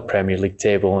further up the Premier League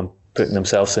table and putting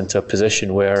themselves into a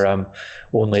position where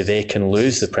only they can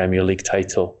lose the Premier League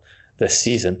title this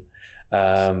season.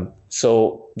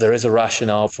 So there is a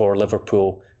rationale for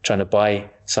Liverpool trying to buy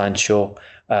Sancho,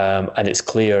 and it's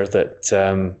clear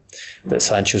that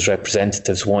Sancho's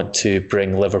representatives want to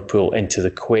bring Liverpool into the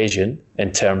equation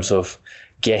in terms of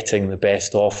getting the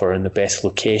best offer and the best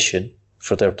location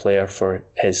for their player for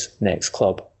his next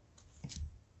club.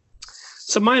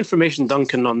 So my information,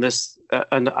 Duncan, on this,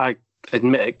 and I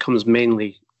admit it comes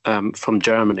mainly from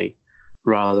Germany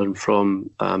rather than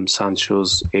from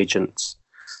Sancho's agents,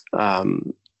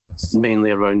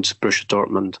 mainly around Borussia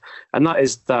Dortmund. And that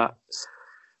is that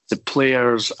the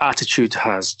player's attitude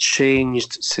has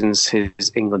changed since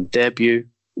his England debut,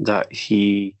 that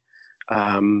he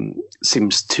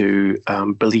seems to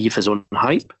believe his own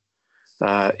hype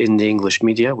in the English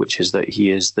media, which is that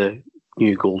he is the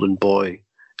new golden boy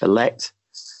elect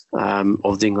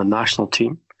of the England national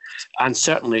team. And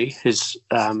certainly his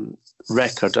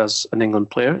record as an England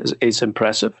player is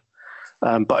impressive.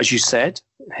 But as you said,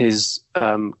 his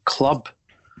club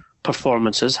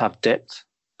performances have dipped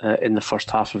in the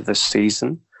first half of this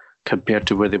season compared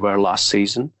to where they were last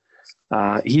season.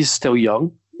 He's still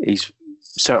young. He's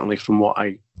certainly, from what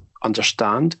I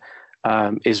understand,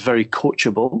 is very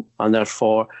coachable, and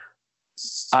therefore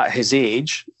at his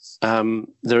age,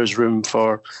 there is room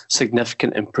for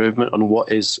significant improvement on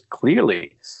what is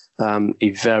clearly a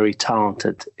very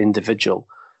talented individual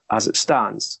as it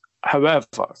stands.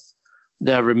 However,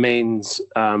 there remains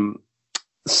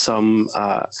some,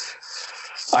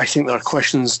 I think there are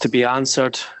questions to be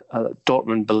answered.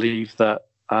 Dortmund believe that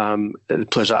the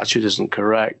player's attitude isn't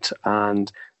correct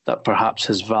and that perhaps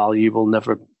his value will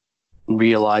never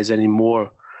realise any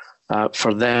more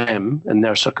for them in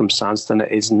their circumstance than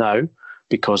it is now,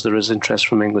 because there is interest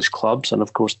from English clubs. And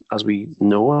of course, as we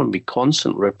know and we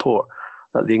constantly report,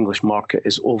 that the English market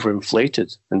is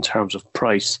overinflated in terms of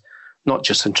price, not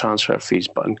just in transfer fees,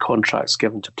 but in contracts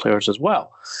given to players as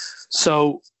well.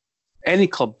 So any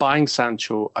club buying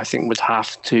Sancho, I think, would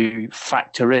have to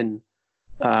factor in,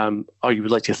 or you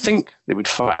would like to think they would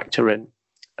factor in,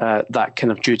 that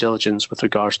kind of due diligence with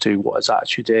regards to what his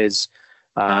attitude is.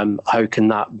 How can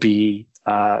that be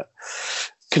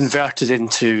converted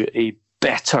into a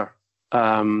better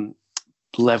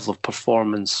level of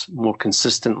performance more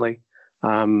consistently,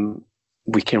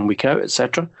 week in, week out,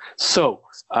 etc. So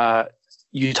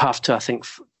you'd have to, I think,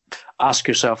 ask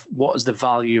yourself, what is the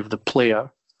value of the player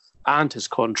and his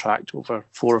contract over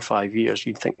 4 or 5 years?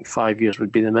 You'd think 5 years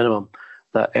would be the minimum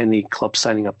that any club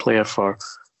signing a player for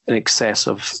in excess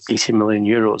of 80 million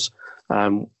euros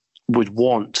would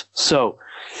want. So,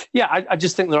 yeah, I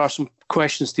just think there are some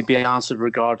questions to be answered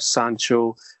regarding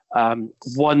Sancho.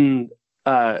 One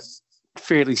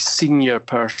fairly senior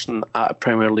person at a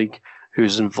Premier League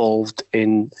who's involved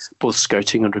in both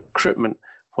scouting and recruitment,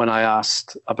 when I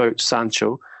asked about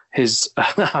Sancho, his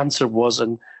answer was,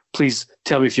 and please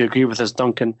tell me if you agree with this,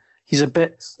 Duncan, he's a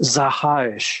bit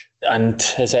Zaha-ish. And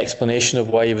his explanation of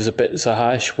why he was a bit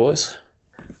Zaha-ish was?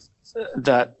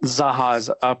 That Zaha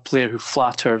is a player who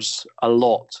flatters a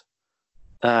lot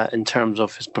in terms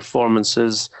of his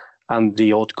performances and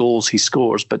the odd goals he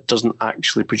scores, but doesn't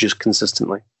actually produce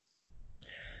consistently.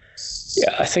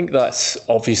 Yeah, I think that's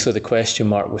obviously the question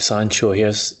mark with Sancho. He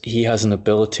has an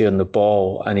ability on the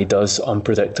ball, and he does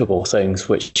unpredictable things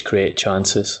which create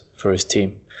chances for his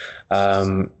team.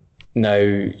 Now,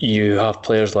 you have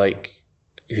players like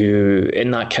who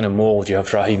in that kind of mould, you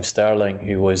have Raheem Sterling,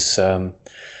 who was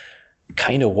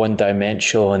kind of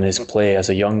one-dimensional in his play as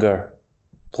a younger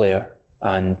player,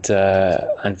 and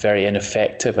very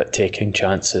ineffective at taking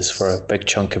chances for a big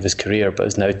chunk of his career, but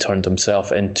has now turned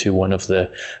himself into one of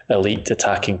the elite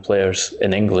attacking players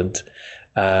in England,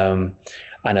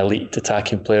 and elite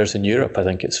attacking players in Europe, I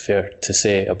think it's fair to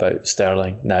say about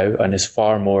Sterling now, and is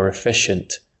far more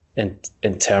efficient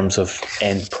in terms of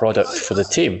end product for the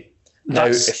team.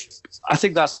 I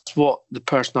think that's what the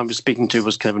person I was speaking to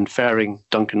was kind of inferring,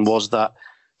 Duncan, was that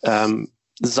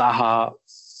Zaha,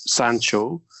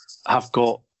 Sancho have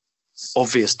got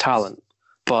obvious talent,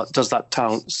 but does that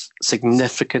talent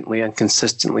significantly and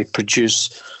consistently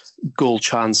produce goal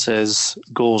chances,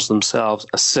 goals themselves,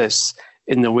 assists,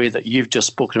 in the way that you've just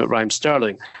spoken about Raheem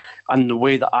Sterling, and the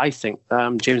way that I think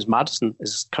James Maddison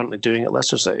is currently doing at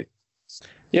Leicester City?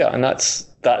 Yeah, and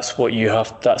that's what you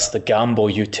have. That's the gamble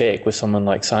you take with someone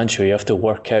like Sancho. You have to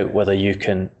work out whether you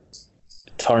can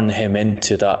turn him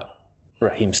into that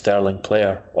Raheem Sterling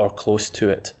player or close to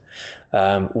it.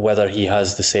 Whether he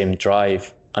has the same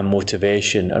drive and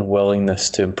motivation and willingness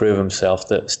to improve himself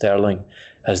that Sterling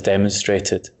has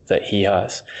demonstrated that he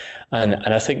has. And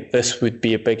I think this would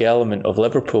be a big element of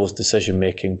Liverpool's decision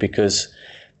making, because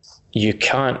you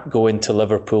can't go into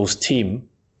Liverpool's team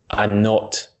and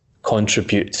not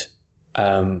contribute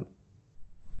in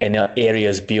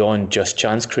areas beyond just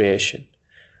chance creation.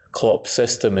 Klopp's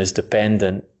system is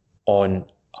dependent on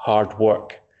hard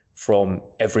work from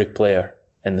every player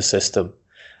in the system.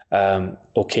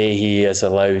 He has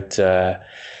allowed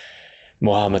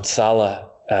Mohamed Salah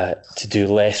to do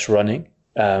less running,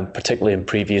 particularly in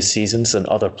previous seasons, than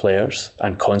other players,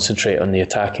 and concentrate on the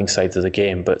attacking side of the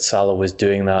game. But Salah was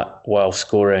doing that while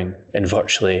scoring in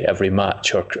virtually every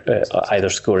match, or either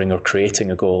scoring or creating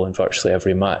a goal in virtually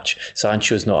every match.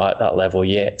 Sancho's not at that level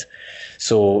yet.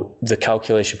 So the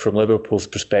calculation from Liverpool's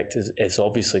perspective is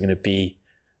obviously going to be,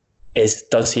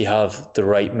 does he have the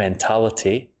right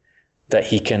mentality that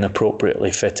he can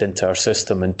appropriately fit into our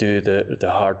system and do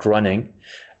the hard running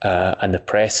and the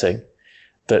pressing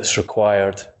that's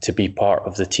required to be part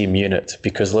of the team unit?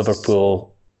 Because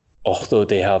Liverpool, although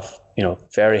they have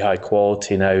very high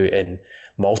quality now in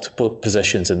multiple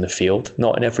positions in the field,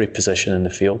 not in every position in the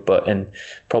field, but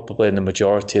probably in the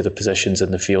majority of the positions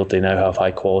in the field, they now have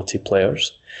high quality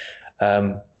players.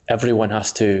 Everyone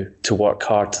has to work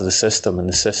hard to the system, and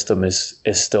the system is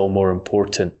still more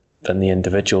important than the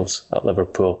individuals at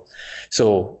Liverpool.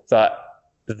 So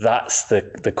that's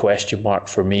the question mark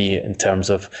for me, in terms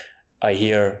of, I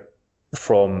hear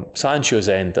from Sancho's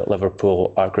end that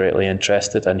Liverpool are greatly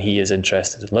interested, and he is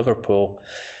interested in Liverpool.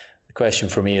 The question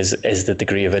for me is the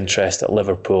degree of interest at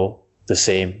Liverpool the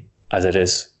same as it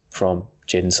is from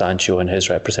Jadon Sancho and his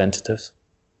representatives?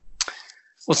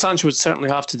 Well, Sancho would certainly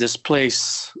have to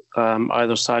displace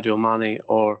either Sadio Mane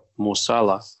or Mo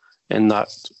Salah in that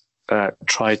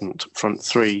trident front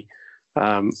three,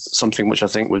 something which I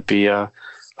think would be a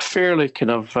fairly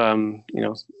kind of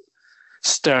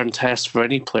stern test for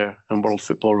any player in world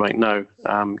football right now,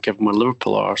 given where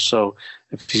Liverpool are. So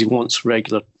if he wants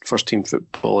regular first team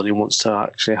football and he wants to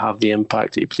actually have the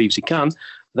impact that he believes he can,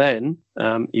 then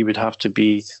he would have to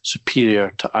be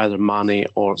superior to either Mane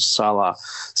or Salah.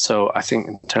 So I think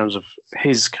in terms of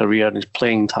his career and his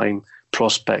playing time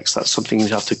prospects, that's something you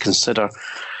have to consider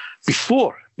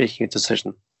before making a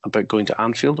decision about going to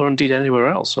Anfield or indeed anywhere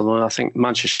else. Although I think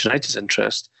Manchester United's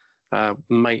interest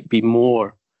might be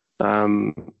more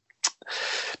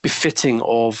befitting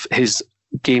of his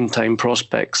game time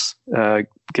prospects,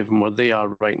 given where they are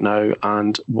right now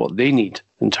and what they need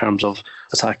in terms of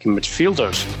attacking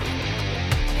midfielders.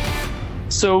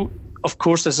 So, of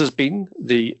course, this has been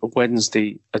the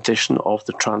Wednesday edition of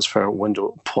the Transfer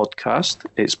Window podcast.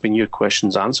 It's been your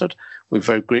questions answered. We're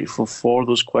very grateful for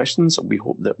those questions. We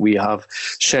hope that we have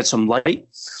shed some light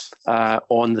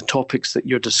on the topics that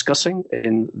you're discussing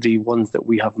in the ones that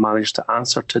we have managed to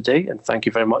answer today. And thank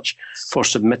you very much for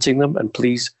submitting them. And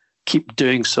please keep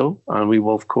doing so. And we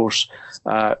will, of course,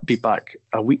 be back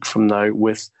a week from now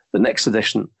with the next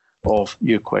edition of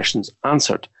Your Questions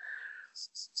Answered.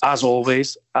 As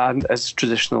always, and as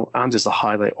traditional, and as the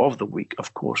highlight of the week,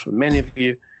 of course, for many of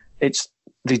you, it's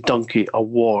the Donkey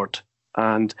Award.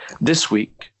 And this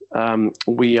week,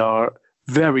 we are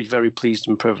very, very pleased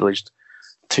and privileged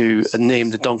to name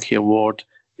the Donkey Award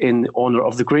in honour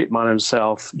of the great man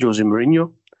himself, Jose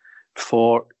Mourinho,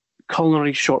 for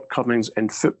culinary shortcomings in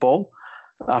football,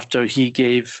 after he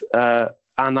gave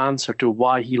an answer to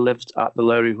why he lived at the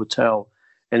Lowry Hotel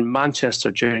in Manchester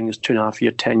during his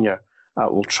 2.5-year tenure at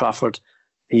Old Trafford.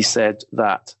 He said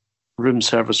that room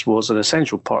service was an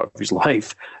essential part of his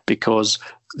life because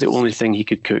the only thing he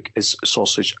could cook is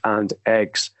sausage and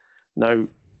eggs. Now,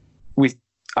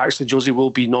 Josie will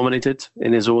be nominated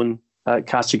in his own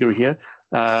category here.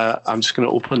 I'm just going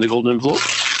to open the golden envelope.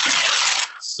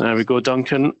 There we go,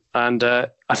 Duncan. And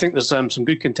I think there's some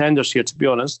good contenders here, to be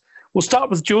honest. We'll start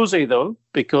with Josie, though,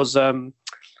 because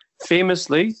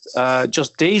famously,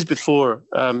 just days before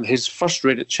his first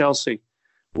reign at Chelsea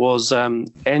was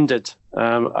ended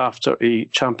after a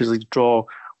Champions League draw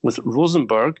with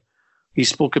Rosenborg, he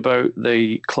spoke about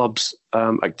the club's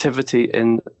activity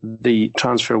in the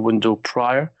transfer window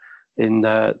prior in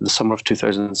the summer of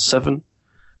 2007,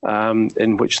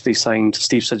 in which they signed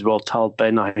Steve Sidwell, Tal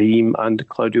Ben Haim and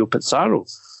Claudio Pizarro,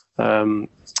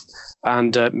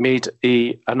 and made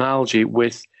an analogy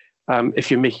with if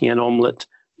you're making an omelette,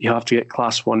 you have to get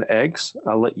class 1 eggs.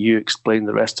 I'll let you explain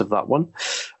the rest of that one.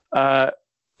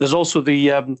 There's also the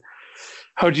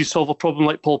how do you solve a problem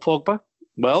like Paul Pogba?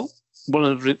 Well, one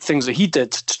of the things that he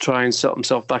did to try and set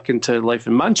himself back into life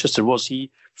in Manchester was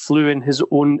he flew in his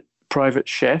own private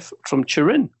chef from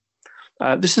Turin.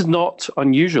 This is not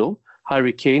unusual.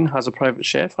 Harry Kane has a private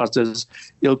chef, as does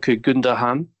Ilkay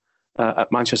Gundogan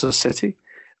at Manchester City.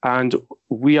 And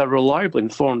we are reliably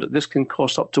informed that this can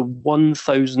cost up to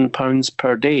 £1,000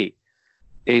 per day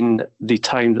in the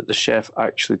time that the chef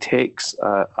actually takes,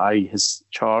 i.e. his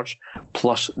charge,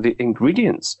 plus the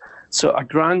ingredients. So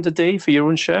 £1,000 a day for your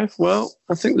own chef? Well,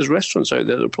 I think there's restaurants out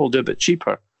there that will probably do a bit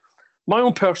cheaper. My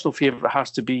own personal favourite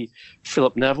has to be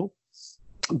Philip Neville,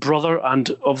 brother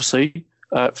and obviously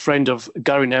friend of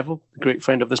Gary Neville, a great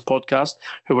friend of this podcast,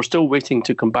 who we're still waiting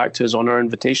to come back to us on our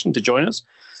invitation to join us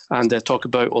and talk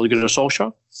about Ole Gunnar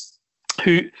Solskjaer,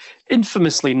 who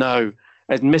infamously now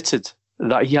admitted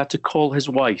that he had to call his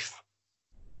wife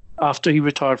after he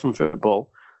retired from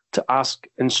football to ask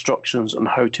instructions on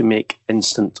how to make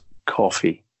instant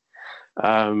coffee.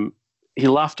 He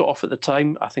laughed it off at the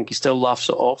time. I think he still laughs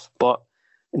it off, but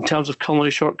in terms of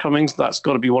culinary shortcomings, that's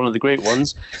got to be one of the great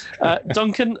ones.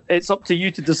 Duncan, it's up to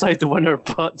you to decide the winner,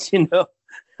 but,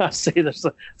 I say there's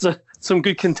some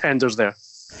good contenders there.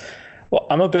 Well,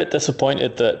 I'm a bit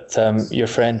disappointed that your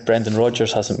friend Brendan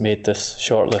Rodgers hasn't made this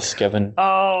shortlist, given...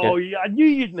 Oh, yeah, I knew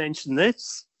you'd mention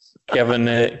this. Given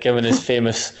his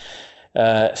famous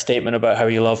statement about how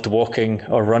he loved walking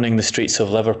or running the streets of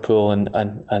Liverpool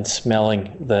and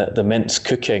smelling the mince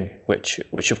cooking, which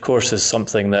of course is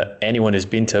something that anyone who's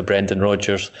been to a Brendan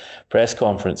Rodgers press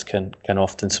conference can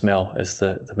often smell, is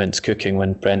the mince cooking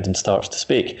when Brendan starts to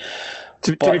speak.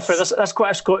 To be fair, that's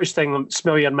quite a Scottish thing,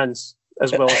 smell your mince,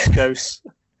 as well as Scouse.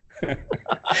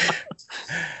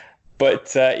 But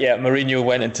Mourinho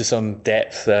went into some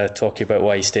depth talking about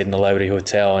why he stayed in the Lowry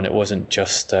Hotel, and it wasn't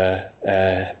just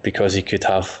because he could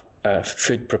have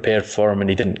food prepared for him and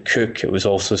he didn't cook. It was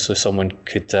also so someone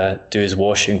could do his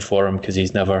washing for him, because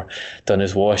he's never done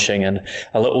his washing. And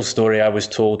a little story I was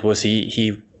told was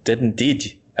he did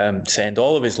indeed send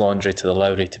all of his laundry to the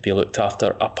Lowry to be looked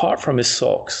after, apart from his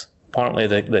socks. Apparently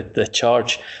the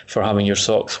charge for having your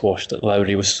socks washed at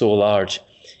Lowry was so large,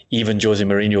 even Jose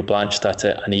Mourinho blanched at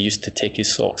it, and he used to take his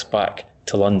socks back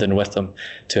to London with him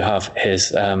to have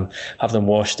them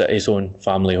washed at his own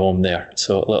family home there.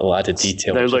 So a little added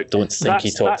detail, now, which look, I don't think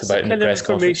he talked about in the press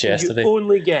conference yesterday. You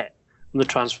only get on the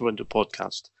Transfer Window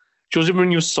podcast. Jose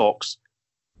Mourinho's socks,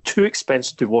 too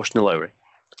expensive to wash in the Lowry.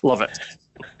 Love it.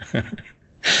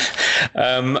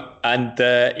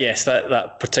 Yes,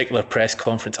 that particular press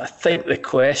conference, I think the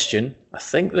question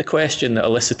that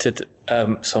elicited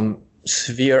some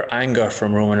severe anger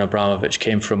from Roman Abramovich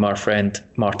came from our friend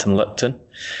Martin Lipton,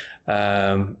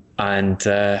 and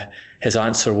his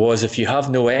answer was, if you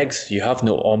have no eggs, you have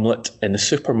no omelette. In the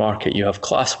supermarket you have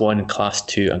class 1, class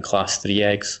 2 and class 3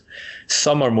 eggs.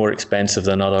 Some are more expensive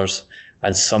than others,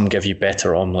 and some give you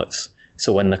better omelettes.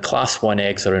 So when the class 1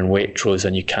 eggs are in Waitrose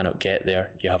and you cannot get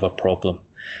there, you have a problem.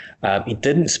 He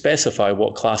didn't specify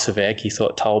what class of egg he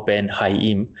thought Tal Ben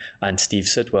Haim and Steve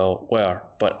Sidwell were,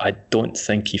 but I don't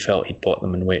think he felt he'd bought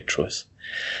them in Waitrose.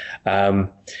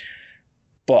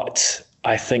 But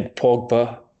I think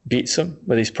Pogba beats him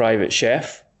with his private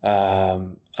chef,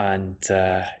 and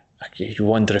you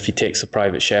wonder if he takes a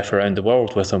private chef around the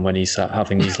world with him when he's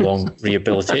having these long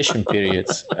rehabilitation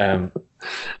periods.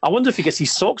 I wonder if he gets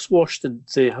his socks washed in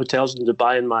the hotels in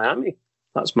Dubai and Miami.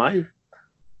 That's my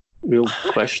real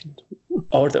question.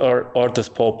 Or does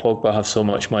Paul Pogba have so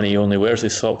much money he only wears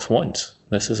his socks once?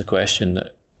 This is a question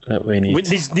that we need.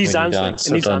 Needs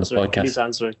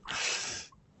answering.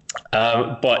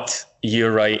 But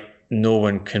you're right. No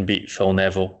one can beat Phil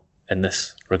Neville in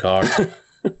this regard,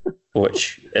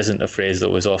 which isn't a phrase that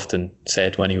was often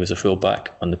said when he was a fullback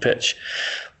on the pitch.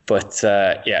 But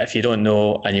yeah, if you don't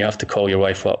know and you have to call your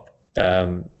wife up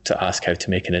to ask how to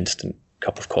make an instant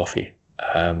cup of coffee,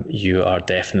 you are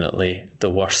definitely the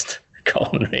worst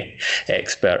culinary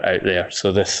expert out there.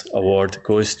 So this award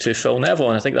goes to Phil Neville,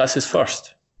 and I think that's his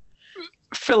first.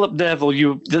 Philip Neville,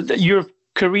 your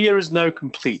career is now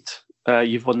complete.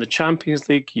 You've won the Champions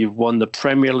League, you've won the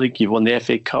Premier League, you've won the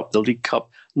FA Cup, the League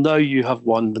Cup. Now you have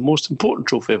won the most important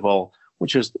trophy of all,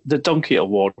 which is the Donkey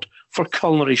Award for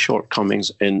culinary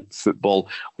shortcomings in football.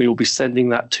 We will be sending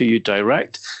that to you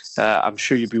direct. I'm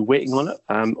sure you'll be waiting on it.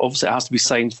 Obviously, it has to be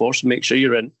signed for, so make sure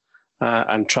you're in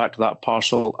and track that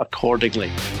parcel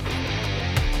accordingly.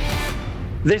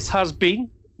 This has been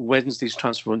Wednesday's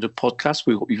Transfer Window podcast.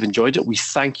 We hope you've enjoyed it. We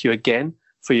thank you again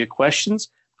for your questions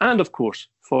and, of course,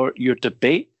 for your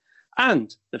debate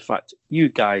and the fact you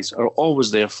guys are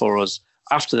always there for us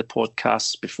after the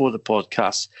podcasts, before the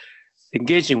podcasts,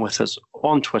 engaging with us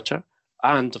on Twitter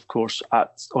and, of course,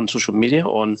 on social media,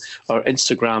 on our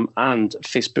Instagram and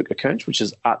Facebook accounts, which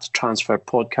is at Transfer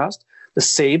Podcast, the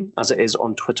same as it is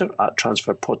on Twitter at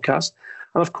Transfer Podcast.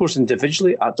 And, of course,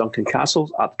 individually at Duncan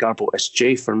Castles, at Garbo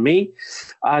SJ for me.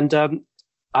 And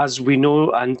as we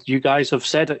know, and you guys have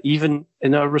said it, even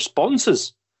in our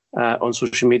responses on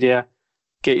social media,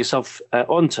 get yourself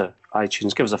onto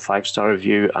iTunes, give us a 5-star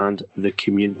review, and the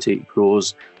community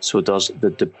grows, so does the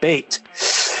debate.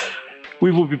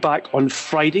 We will be back on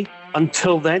Friday.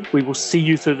 Until then, we will see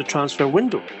you through the transfer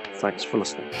window. Thanks for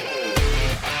listening.